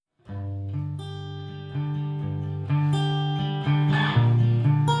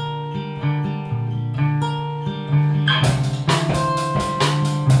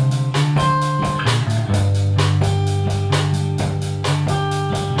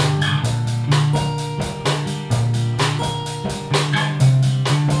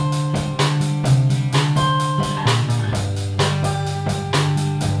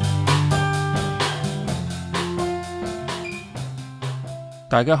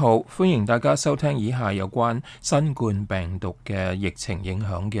大家好，歡迎大家收聽以下有關新冠病毒嘅疫情影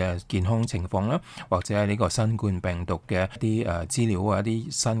響嘅健康情況啦，或者係呢個新冠病毒嘅一啲資料啊，一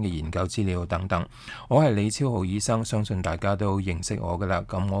啲新嘅研究資料等等。我係李超豪醫生，相信大家都認識我噶啦，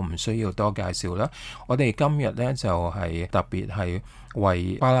咁我唔需要多介紹啦。我哋今日呢，就係特別係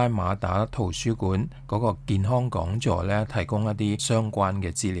為巴拉馬打圖書館嗰個健康講座呢提供一啲相關嘅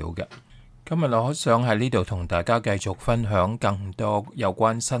資料嘅。今日我想喺呢度同大家繼續分享更多有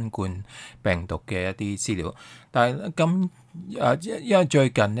關新冠病毒嘅一啲資料，但係因為最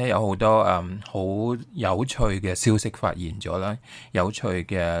近呢，有好多好有趣嘅消息發現咗啦，有趣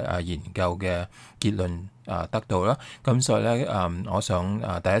嘅研究嘅結論得到啦，咁所以咧我想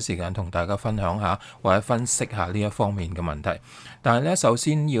第一時間同大家分享下或者分析下呢一方面嘅問題。但係咧首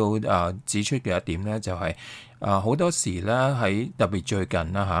先要指出嘅一點咧就係好多時咧喺特別最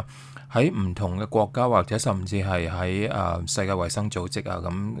近啦喺唔同嘅國家或者甚至係喺世界衛生組織咁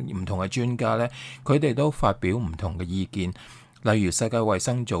唔同嘅專家咧，佢哋都發表唔同嘅意見。例如世界衛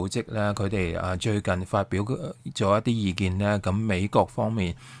生組織咧，佢哋最近發表咗一啲意見咧，咁美國方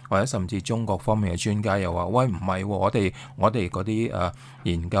面或者甚至中國方面嘅專家又話：喂，唔係喎，我哋嗰啲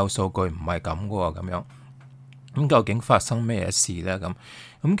研究數據唔係咁嘅喎，咁樣。咁究竟發生咩事呢？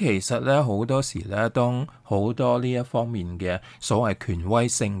咁其實咧好多時咧，當好多呢一方面嘅所謂權威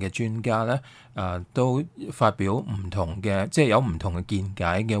性嘅專家咧，都發表唔同嘅，即係有唔同嘅見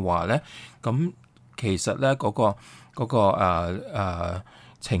解嘅話咧，咁其實咧嗰個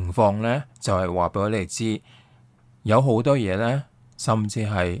情況咧，就係話俾我哋知，有好多嘢咧，甚至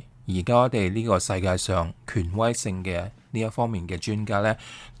係而家我哋呢個世界上權威性嘅呢一方面嘅專家咧，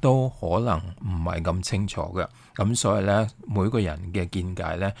都可能唔係咁清楚嘅。咁所以咧，每個人嘅見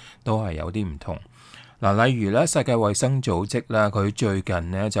解咧都係有啲唔同。例如咧，世界衛生組織咧，佢最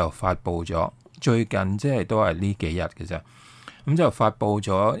近咧就發布咗，最近即係都係呢幾日嘅啫。咁就發布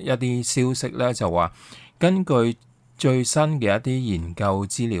咗一啲消息咧，就話根據最新嘅一啲研究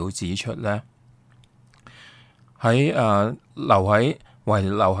資料指出咧，喺遺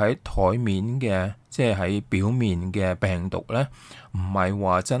留喺台面嘅，即係喺表面嘅病毒咧，唔係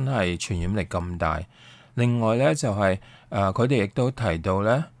話真係傳染力咁大。另外咧就係佢哋亦都提到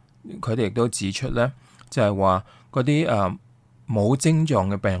咧，佢哋亦都指出咧，就係話嗰啲冇症狀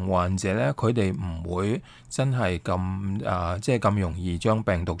嘅病患者咧，佢哋唔會真係咁即係咁容易將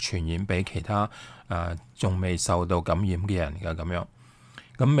病毒傳染俾其他仲未受到感染嘅人嘅咁樣。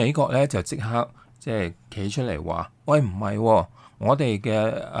咁美國咧就即刻即係企出嚟話：喂，唔係喎，我哋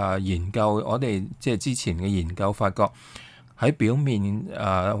嘅研究，我哋即係之前嘅研究發覺喺表面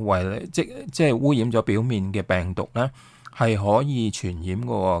即係污染咗表面嘅病毒咧，係可以傳染嘅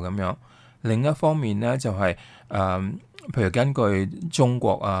喎咁樣。另一方面咧就係譬如根據中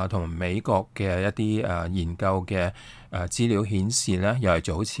國同埋美國嘅一啲研究嘅資料顯示咧，又係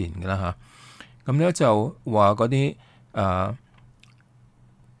早前嘅啦嚇。咁咧就話嗰啲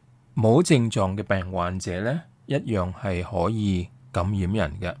冇症狀嘅病患者咧，一樣係可以感染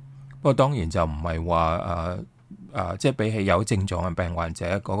人嘅。不過當然就唔係話即係比起有症狀嘅病患者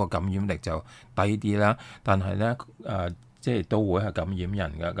嗰個感染力就低啲啦。但係咧即係都會係感染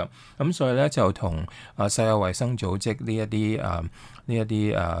人嘅咁所以咧就同世界衛生組織呢一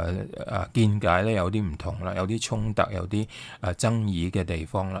啲見解咧有啲唔同啦，有啲衝突，有啲爭議嘅地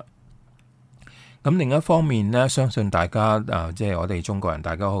方啦。咁另一方面咧，相信大家即係我哋中國人，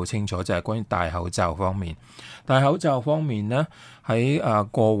大家好清楚，就係關於戴口罩方面。戴口罩方面咧，喺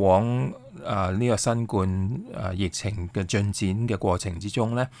過往呢個新冠疫情嘅進展嘅過程之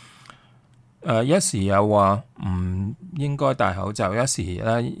中咧，一時又話唔應該戴口罩，一時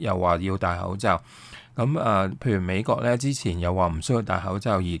咧又話要戴口罩。咁譬如美國咧，之前又話唔需要戴口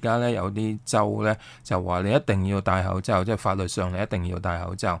罩，而家咧有啲州咧就話你一定要戴口罩，即係法律上你一定要戴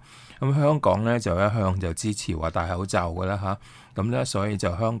口罩。咁香港咧就一向就支持話戴口罩嘅啦嚇。咁咧所以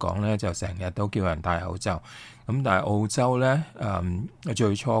就香港咧就成日都叫人戴口罩。咁但係澳洲咧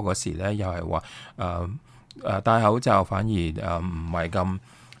最初嗰時咧又係話戴口罩反而唔係咁。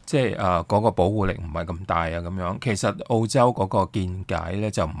即係嗰個保護力唔係咁大咁樣。其實澳洲嗰個見解咧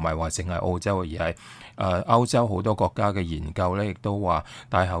就唔係話淨係澳洲，而係歐洲好多國家嘅研究咧，亦都話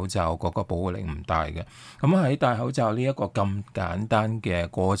戴口罩嗰個保護力唔大嘅。咁喺戴口罩呢一個咁簡單嘅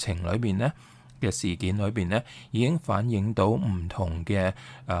過程裏邊咧嘅事件裏邊咧，已經反映到唔同嘅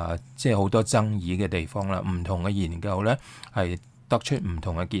即係好多爭議嘅地方啦。唔同嘅研究咧係得出唔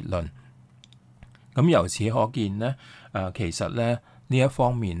同嘅結論。咁由此可見咧，其實咧。呢一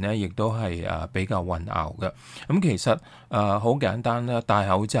方面咧，亦都係比較混淆嘅。咁其實好簡單啦，戴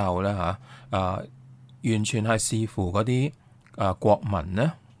口罩咧完全係視乎嗰啲國民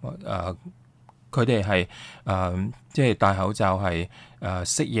咧佢哋係即係戴口罩係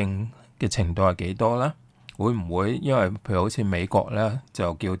適應嘅程度係幾多咧？會唔會因為譬如好似美國咧，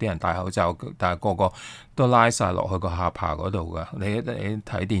就叫啲人戴口罩，但係個個都拉晒落去個下巴嗰度噶？你睇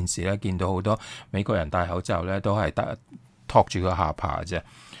電視咧，見到好多美國人戴口罩咧，都係托住個下巴啫。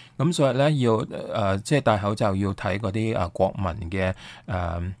咁所以咧，要即係戴口罩要睇嗰啲國民嘅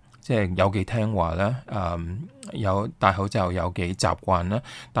即係有幾聽話啦，有戴口罩有幾習慣啦，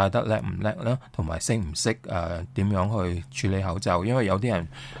戴得叻唔叻啦，同埋識唔識點樣去處理口罩？因為有啲人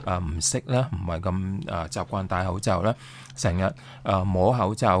唔識啦，唔係咁習慣戴口罩啦，成日摸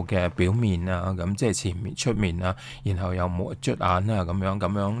口罩嘅表面啊，咁即係前面出面啊，然後又摸捽眼啊，咁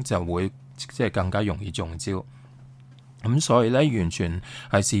樣就會即係更加容易中招。咁所以咧，完全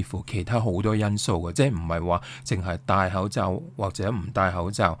係視乎其他好多因素嘅，即係唔係話淨係戴口罩或者唔戴口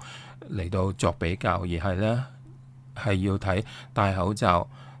罩嚟到作比較，而係咧係要睇戴口罩，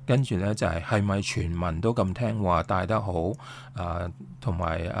跟住咧就係咪全民都咁聽話，戴得好同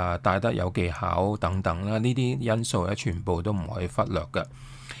埋戴得有技巧等等啦，呢啲因素咧全部都唔可以忽略嘅。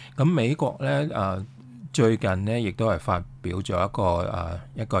咁美國咧最近咧，亦都係發表咗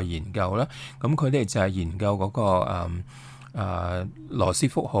一個研究啦。咁佢哋就係研究嗰個羅斯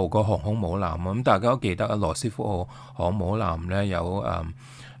福號個航空母艦。咁大家都記得啊，羅斯福號航空母艦咧有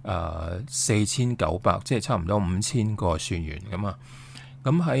4900，即係差唔多5000個船員噶嘛。咁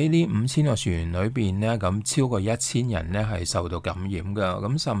喺呢5000個船員裏邊咧，咁超過1000人咧係受到感染嘅。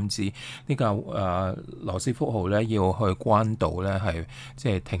咁甚至呢架羅斯福號咧要去關島咧係即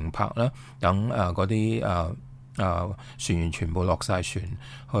係停泊啦，等嗰啲船員全部落晒船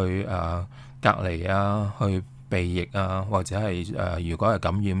去隔離啊，去避疫啊，或者係如果係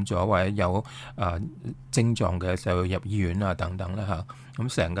感染咗或者有症狀嘅就要入醫院啊等等啦嚇。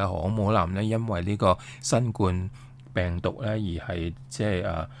咁成架航空母艦咧，因為呢個新冠病毒咧而係即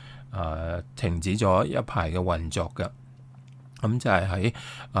係停止咗一排嘅運作嘅。咁就係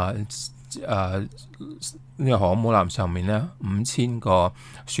喺呢個航空母艦上面咧，5000個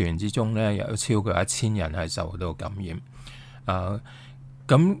船員之中咧有超過1000人係受到感染。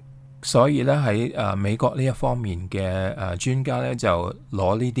咁所以咧喺美國呢一方面嘅專家咧就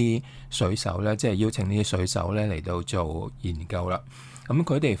攞呢啲水手咧，即係邀請呢啲水手咧嚟到做研究啦。咁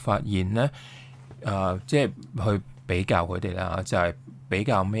佢哋發現咧即係去比較佢哋啦，就係比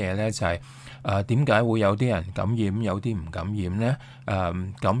較咩咧？就係點解會有啲人感染，有啲唔感染咧？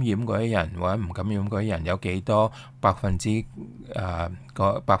感染嗰啲人或者唔感染嗰啲人有幾多百分之幾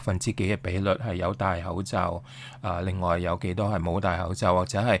嘅比率係有戴口罩？另外有幾多係冇戴口罩，或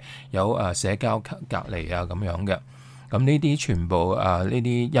者係有社交隔離啊咁樣嘅？咁呢啲全部呢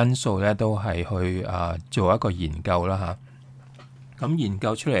啲因素咧都係去做一個研究啦嚇。咁研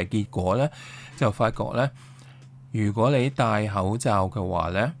究出嚟嘅結果咧，就發覺咧，如果你戴口罩嘅話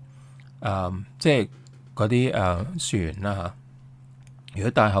咧，即係嗰啲船員啦嚇，如果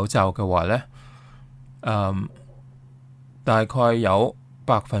戴口罩嘅話咧，大概有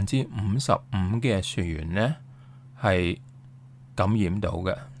55%嘅船員咧係感染到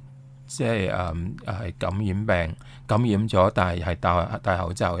嘅，即係係感染咗，但係戴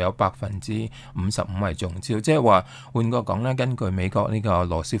口罩有55%係中招。即係話換個講咧，根據美國呢個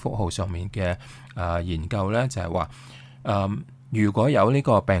羅斯福號上面嘅研究咧，就係話如果有呢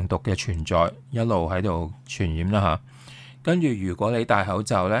個病毒嘅存在，一路喺度傳染啦嚇，跟住如果你戴口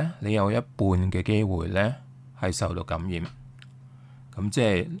罩咧，你有一半嘅機會咧係受到感染，咁即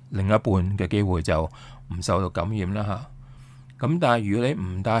係另一半嘅機會就唔受到感染啦嚇。咁但係如果你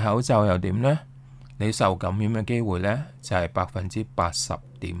唔戴口罩又點咧？你受感染嘅機會咧就係80.8%，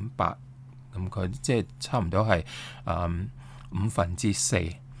咁佢即係差唔多係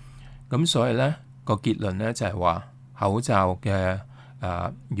4/5。咁所以咧個結論咧就係話，口罩嘅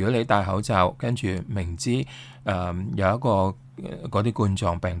如果你戴口罩，跟住明知有一個嗰啲冠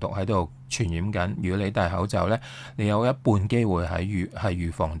狀病毒喺度傳染緊，如果你戴口罩咧，你有一半機會係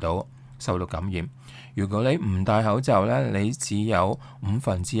預防到受到感染。如果你唔戴口罩咧，你只有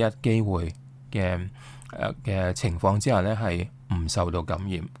1/5機會嘅情況之下咧係唔受到感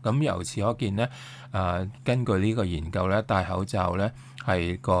染。咁由此可見咧，根據呢個研究咧，戴口罩咧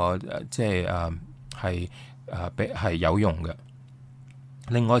係即係係有用嘅。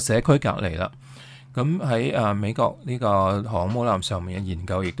另外社區隔離啦，咁喺美國呢個航空母艦上面嘅研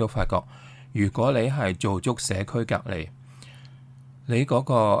究亦都發覺，如果你係做足社區隔離，你嗰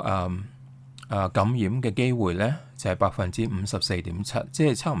個感染嘅機會咧就係54.7%，即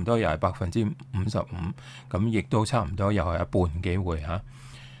係差唔多又係55%，咁亦都差唔多又係一半機會嚇。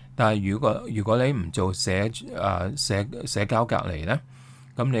但係如果你唔做社交隔離咧，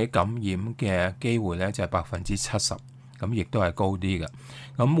咁你感染嘅機會咧就係70%。咁亦都係高啲嘅。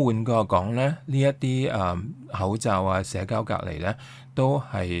咁換句話講咧，呢一啲口罩啊、社交隔離咧，都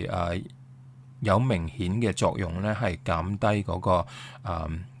係有明顯嘅作用咧，係減低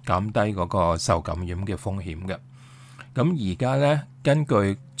嗰個受感染嘅風險嘅。咁而家咧，根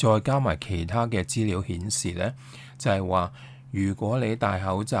據再加埋其他嘅資料顯示咧，就係話如果你戴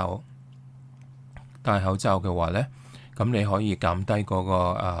口罩嘅話咧，咁你可以減低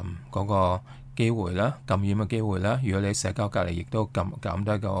嗰個機會啦，感染嘅機會啦。如果你社交隔離，亦都減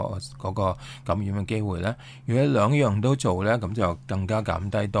低嗰個感染嘅機會啦。如果你兩樣都做咧，咁就更加減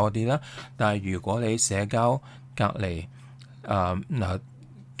低多啲啦。但係如果你社交隔離嗱，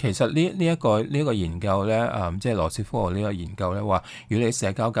其實呢個研究咧，即係羅斯福呢個研究咧話，如果你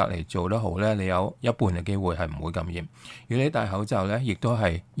社交隔離做得好咧，你有一半嘅機會係唔會感染；如果你戴口罩咧，亦都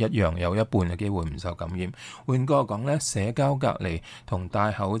係一樣有一半嘅機會唔受感染。換句話講咧，社交隔離同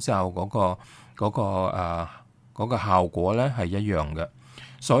戴口罩嗰個效果咧係一樣嘅。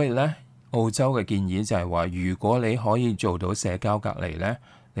所以咧，澳洲嘅建議就係話，如果你可以做到社交隔離咧，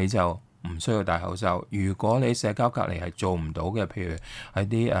你就唔需要戴口罩。如果你社交隔離係做唔到嘅，譬如喺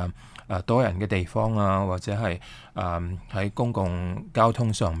啲多人嘅地方啊，或者係喺公共交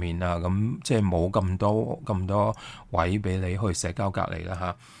通上面啊，咁即係冇咁多位俾你去社交隔離啦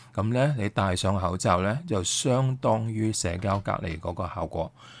嚇。咁咧，你戴上口罩咧，就相當於社交隔離嗰個效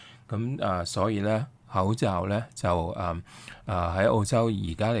果。咁所以咧，口罩咧就喺澳洲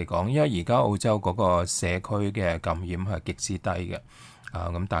而家嚟講，因為而家澳洲嗰個社區嘅感染係極之低嘅。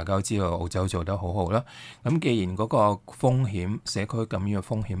咁大家都知道澳洲做得好好啦。咁既然嗰個風險，社區感染嘅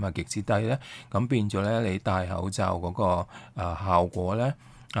風險係極之低咧，咁變咗咧，你戴口罩嗰個效果咧，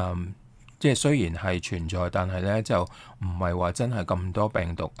即係雖然係存在，但係咧就唔係話真係咁多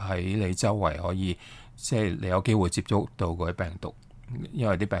病毒喺你周圍可以，即係你有機會接觸到嗰啲病毒，因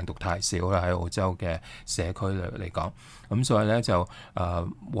為啲病毒太少啦喺澳洲嘅社區嚟講。咁所以咧就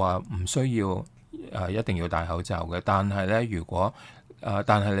話唔需要一定要戴口罩嘅，但係咧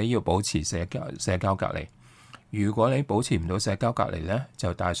但係你要保持社交隔離。如果你保持唔到社交隔離咧，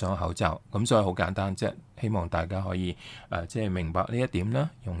就戴上口罩。咁所以好簡單啫，希望大家可以即係明白呢一點啦，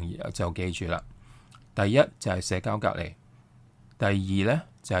容易就記住啦。第一就係社交隔離，第二咧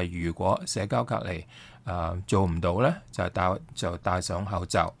就係如果社交隔離做唔到咧，就戴上口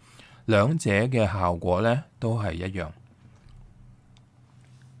罩。兩者嘅效果咧都係一樣。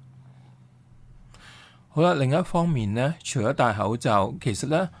好啦，另一方面咧，除咗戴口罩，其實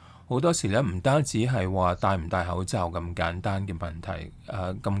咧好多時咧唔單止係話戴唔戴口罩咁簡單嘅問題，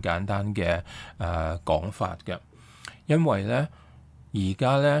咁簡單嘅講法嘅，因為咧而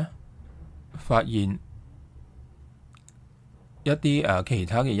家咧發現一啲其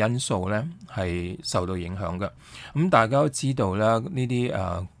他嘅因素咧係受到影響嘅。咁大家都知道啦，呢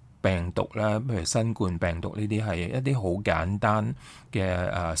啲病毒咧，譬如新冠病毒呢啲係一啲好簡單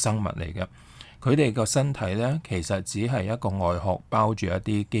嘅生物嚟嘅。佢哋個身體咧，其實只係一個外殼包住一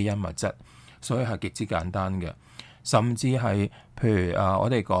啲基因物質，所以係極之簡單嘅。甚至係譬如我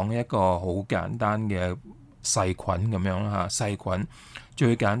哋講一個好簡單嘅細菌咁樣啦嚇，細菌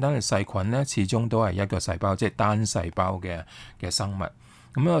最簡單嘅細菌咧，始終都係一個細胞，即係單細胞嘅生物。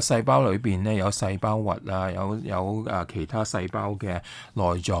咁一個細胞裏邊咧有細胞核啊，有其他細胞嘅內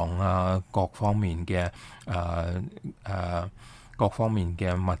臟啊，各方面嘅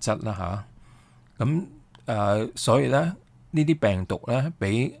物質啦嚇。咁所以咧，呢啲病毒咧，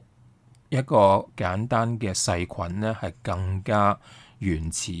比一個簡單嘅細菌咧，係更加原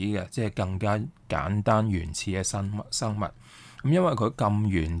始嘅，即係更加簡單原始嘅生物。咁因為佢咁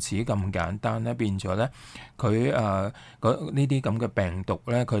原始咁簡單咧，變咗咧，佢呢啲咁嘅病毒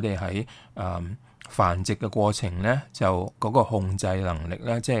咧，佢哋喺繁殖嘅過程咧，就嗰個控制能力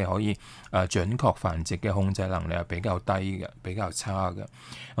咧，即係可以準確繁殖嘅控制能力係比較低嘅，比較差嘅。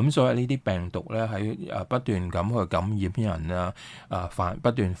咁所以呢啲病毒咧喺不斷咁去感染人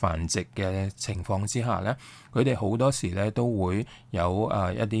不斷繁殖嘅情況之下咧，佢哋好多時咧都會有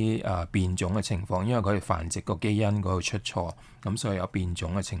一啲變種嘅情況，因為佢哋繁殖個基因嗰度出錯，咁所以有變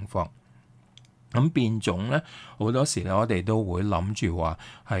種嘅情況。咁變種咧，好多時咧，我哋都會諗住話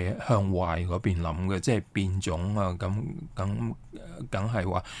係向壞嗰邊諗嘅，即係變種啊，梗係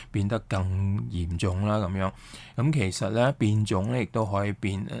話變得更嚴重啦咁樣。咁其實咧，變種咧亦都可以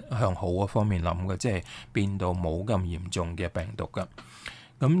變向好嘅方面諗嘅，即係變到冇咁嚴重嘅病毒㗎。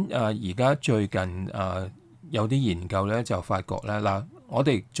咁而家最近有啲研究咧就發覺咧，嗱，我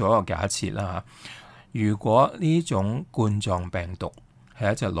哋做一個假設啦嚇，如果呢種冠狀病毒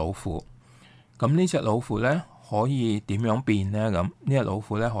係一隻老虎。咁呢隻老虎咧可以點樣變咧？咁呢隻老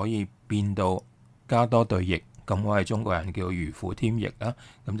虎咧可以變到加多對翼，咁我哋中國人叫如虎添翼啦，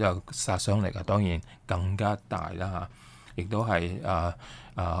咁就殺傷力當然更加大啦亦都係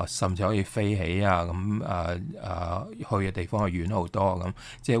甚至可以飛起啊，咁去嘅地方係遠好多咁，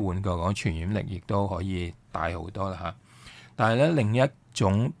即係換句講，傳染力亦都可以大好多啦嚇。但係咧，另一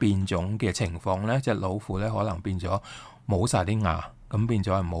種變種嘅情況咧，隻老虎咧可能變咗冇晒啲牙，咁變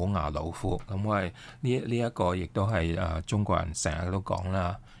咗係冇牙老虎。咁我係呢一個亦都係中國人成日都講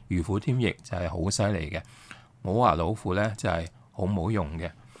啦，如虎添翼就係好犀利嘅，冇牙老虎咧就係好冇用嘅。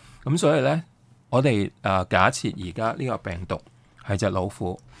咁所以咧，我哋假設而家呢個病毒係隻老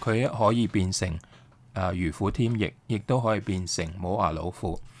虎，佢可以變成如虎添翼，亦都可以變成冇牙老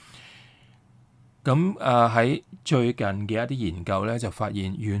虎。咁喺最近嘅一啲研究咧，就發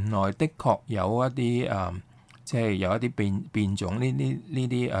現原來的確有一啲即係有一啲變種呢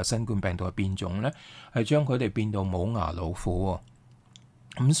啲新冠病毒嘅變種咧，係將佢哋變到冇牙老虎喎。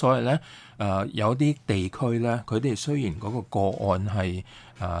咁所以咧有啲地區咧，佢哋雖然嗰個個案係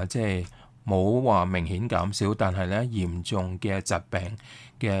即係冇話明顯減少，但係咧嚴重嘅疾病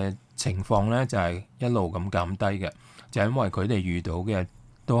嘅情況咧就係一路咁減低嘅，就因為佢哋遇到嘅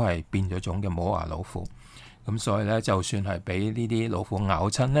都係變咗種嘅冇牙老虎。咁所以咧，就算係俾呢啲老虎咬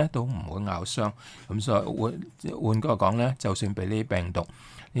親咧，都唔會咬傷。咁所以換句話講咧，就算俾呢啲病毒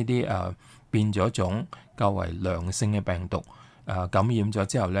呢啲變咗種較為良性嘅病毒感染咗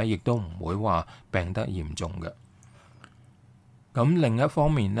之後咧，亦都唔會話病得嚴重嘅。咁另一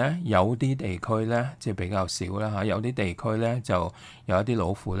方面咧，有啲地區咧即係比較少啦嚇，有啲地區咧就有一啲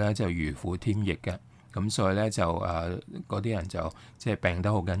老虎咧就如虎添翼嘅。咁所以咧就嗰啲人就即係病得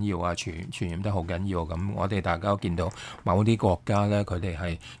好緊要啊，傳染得好緊要。咁我哋大家都見到某啲國家咧，佢哋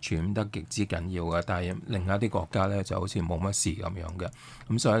係傳染得極之緊要嘅，但係另一啲國家咧就好似冇乜事咁樣嘅。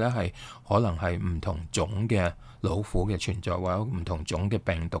咁所以咧係可能係唔同種嘅老虎嘅存在，或者唔同種嘅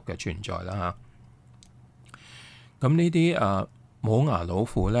病毒嘅存在啦嚇。咁呢啲冇牙老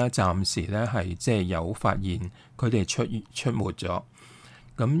虎咧，暫時咧係即係有發現佢哋出沒咗。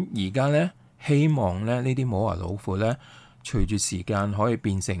咁而家咧，希望咧呢啲冇牙老虎咧，隨住時間可以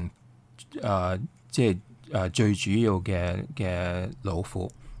變成即係最主要嘅老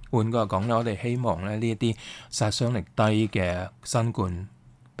虎。換句話講咧，我哋希望咧呢一啲殺傷力低嘅新冠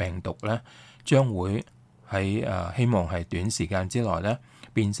病毒咧，將會喺希望係短時間之內咧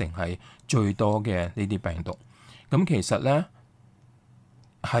變成係最多嘅呢啲病毒。咁其實咧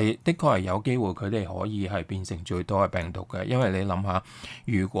係的確係有機會佢哋可以係變成最多嘅病毒嘅，因為你諗下，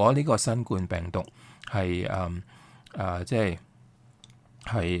如果呢個新冠病毒係即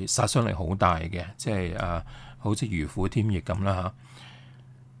係殺傷力好大嘅，即係好似如虎添翼咁啦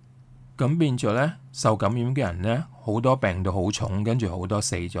嚇，咁變咗咧受感染嘅人咧，好多病到好重，跟住好多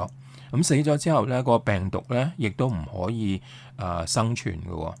死咗。咁死咗之後咧，個病毒咧亦都唔可以生存嘅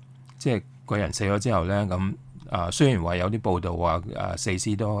喎，即係個人死咗之後咧咁。雖然話有啲報道話死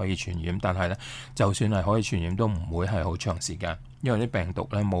屍都可以傳染，但係咧，就算係可以傳染，都唔會係好長時間，因為啲病毒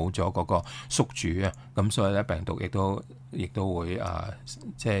咧冇咗嗰個宿主啊，咁所以咧病毒亦都會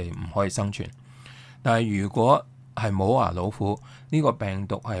即係唔可以生存。但係如果係冇牙老虎呢個病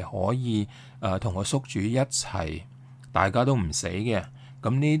毒係可以同個宿主一齊，大家都唔死嘅，咁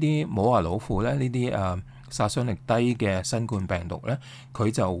呢啲冇牙老虎咧，呢啲殺傷力低嘅新冠病毒咧，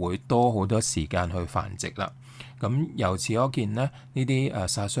佢就會多好多時間去繁殖啦。咁由此可見咧，呢啲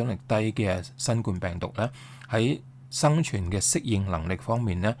殺傷力低嘅新冠病毒咧，喺生存嘅適應能力方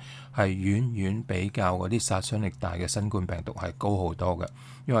面咧，係遠遠比較嗰啲殺傷力大嘅新冠病毒係高好多嘅，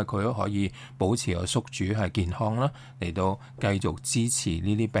因為佢都可以保持個宿主係健康啦，嚟到繼續支持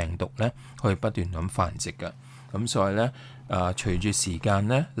呢啲病毒咧，去不斷咁繁殖嘅。咁所以咧，隨住時間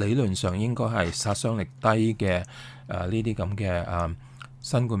咧，理論上應該係殺傷力低嘅呢啲咁嘅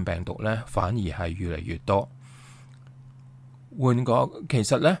新冠病毒咧，反而係越嚟越多。換個其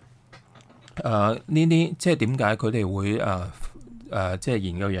實咧，呢啲即係點解佢哋會即係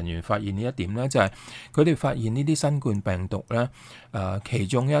研究人員發現呢一點咧，就係佢哋發現呢啲新冠病毒咧，其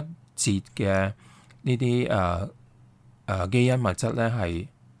中一節嘅呢啲基因物質咧係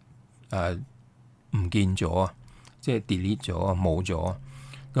唔見咗啊，即係 delete 咗冇咗。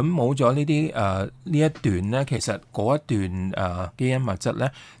咁冇咗呢啲呢一段咧，其實嗰一段基因物質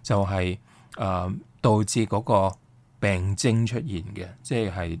咧，就係導致嗰個病徵出現嘅，即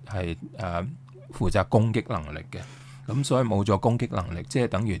係負責攻擊能力嘅。咁所以冇咗攻擊能力，即係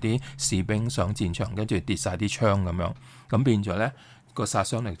等於啲士兵上戰場跟住跌晒啲槍咁樣，咁變咗咧個殺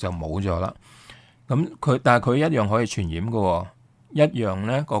傷力就冇咗啦。但係佢一樣可以傳染嘅喎，一樣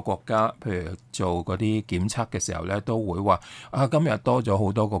咧個國家譬如做嗰啲檢測嘅時候咧，都會話今日多咗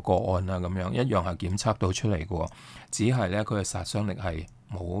好多個個案啊，咁樣一樣係檢測到出嚟嘅喎，只係咧佢嘅殺傷力係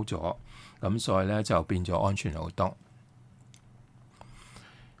冇咗，咁所以咧就變咗安全好多。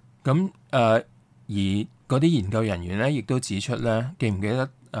咁而嗰啲研究人員咧，亦都指出咧，記唔記得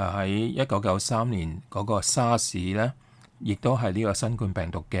喺1993年嗰個沙士咧，亦都係呢個新冠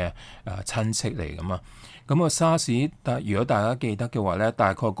病毒嘅親戚嚟噶嘛？咁個沙士，如果大家記得嘅話咧，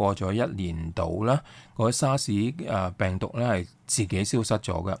大概過咗1年度啦，嗰個沙士病毒咧係自己消失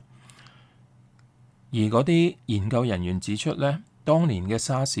咗嘅。而嗰啲研究人員指出咧，當年嘅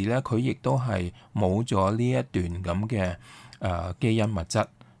沙士咧，佢亦都係冇咗呢一段咁嘅基因物質，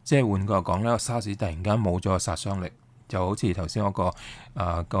即係換句話講咧，沙士突然間冇咗個殺傷力，就好似頭先嗰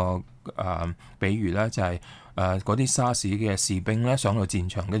個比喻咧，就係嗰啲沙士嘅士兵咧上到戰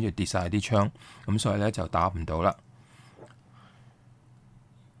場，跟住跌晒啲槍，咁所以咧就打唔到啦。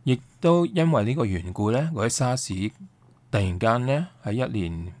亦都因為呢個緣故咧，嗰啲沙士突然間咧喺1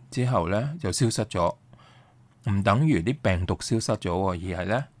年之後咧就消失咗，唔等於啲病毒消失咗，而係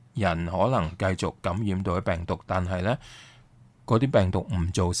咧人可能繼續感染到啲病毒，但係咧嗰啲病毒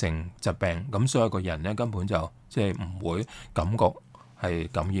唔造成疾病，咁所以個人咧根本就即係唔會感覺係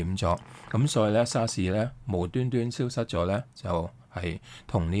感染咗，咁所以咧沙士咧無端端消失咗咧，就係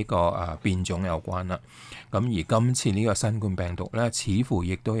同呢個變種有關啦。咁而今次呢個新冠病毒咧，似乎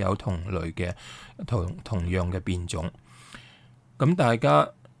亦都有同類嘅同樣嘅變種。咁大家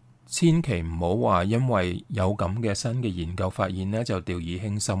千祈唔好話因為有咁嘅新嘅研究發現咧，就掉以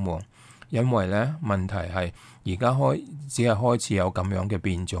輕心喎。因為咧問題係而家只係開始有咁樣嘅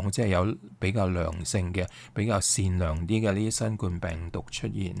變種，即係有比較良性嘅、比較善良啲嘅呢啲新冠病毒出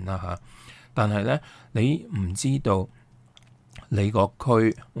現啦嚇。但係咧，你唔知道你個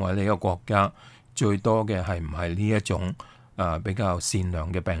區或者你個國家最多嘅係唔係呢一種比較善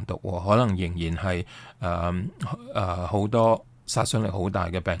良嘅病毒喎？可能仍然係好多殺傷力好大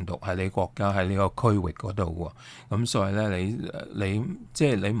嘅病毒喺你國家喺呢個區域嗰度喎，咁所以咧你即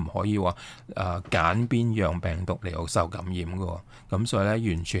係你唔可以話揀邊樣病毒嚟到受感染嘅喎，咁所以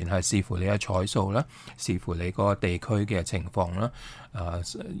咧完全係視乎你嘅彩數啦，視乎你嗰個地區嘅情況啦，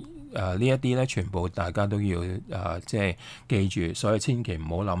呢一啲咧全部大家都要即係記住，所以千祈唔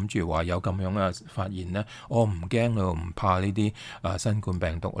好諗住話有咁樣嘅發現咧，我唔驚咯，唔怕呢啲新冠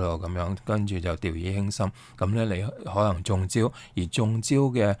病毒咯，咁樣跟住就掉以輕心，咁咧你可能中招。而中招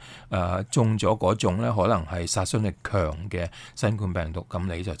嘅中咗嗰種咧，可能係殺傷力強嘅新冠病毒，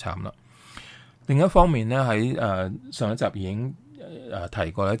咁你就慘啦。另一方面咧，喺上一集已經提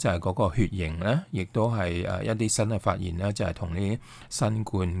過咧，就係嗰個血型咧，亦都係一啲新嘅發現咧，就係同呢啲新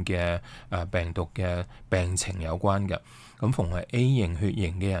冠嘅病毒嘅病情有關嘅。咁逢係 A 型血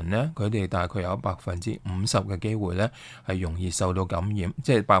型嘅人咧，佢哋大概有50%嘅機會咧係容易受到感染，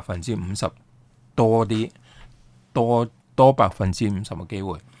即係50%多啲多50%嘅機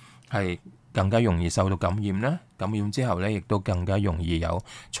會係更加容易受到感染啦。感染之後咧，亦都更加容易有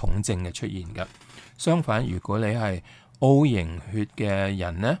重症嘅出現嘅。相反，如果你係 O 型血嘅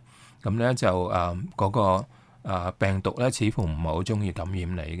人咧，咁咧就嗰個病毒咧，似乎唔係好中意感染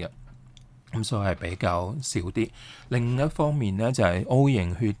你嘅，咁所以係比較少啲。另一方面咧，就係 O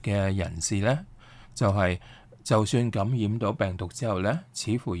型血嘅人士咧，就算感染到病毒之後咧，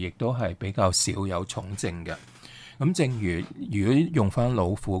似乎亦都係比較少有重症嘅。咁正如果用翻老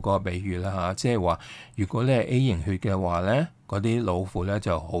虎嗰個比喻啦嚇，即係話如果你係 A 型血嘅話咧，嗰啲老虎咧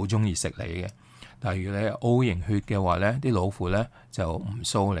就好中意食你嘅；但係如果你係 O 型血嘅話咧，啲老虎咧就唔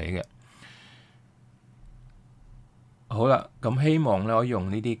騷你嘅。好啦，咁希望咧我用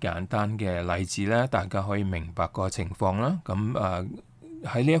呢啲簡單嘅例子咧，大家可以明白個情況啦。咁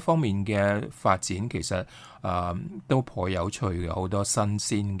喺呢一方面嘅發展其實都頗有趣嘅，好多新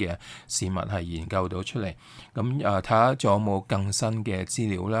鮮嘅事物係研究到出嚟。咁睇下仲有冇更新嘅資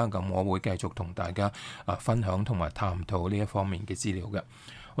料啦。咁我會繼續同大家分享同埋探討呢一方面嘅資料嘅。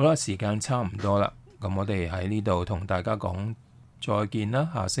好啦，時間差唔多啦，咁我哋喺呢度同大家講再見啦。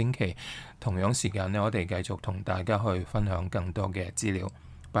下星期同樣時間呢，我哋繼續同大家去分享更多嘅資料。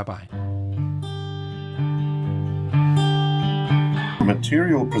拜拜。The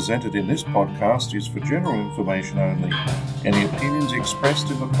material presented in this podcast is for general information only. Any opinions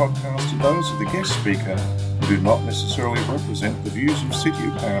expressed in the podcast are those of the guest speaker and do not necessarily represent the views of City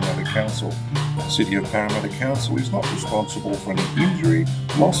of Parramatta Council. City of Parramatta Council is not responsible for any injury,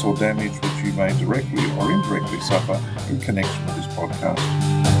 loss or damage which you may directly or indirectly suffer in connection with this podcast.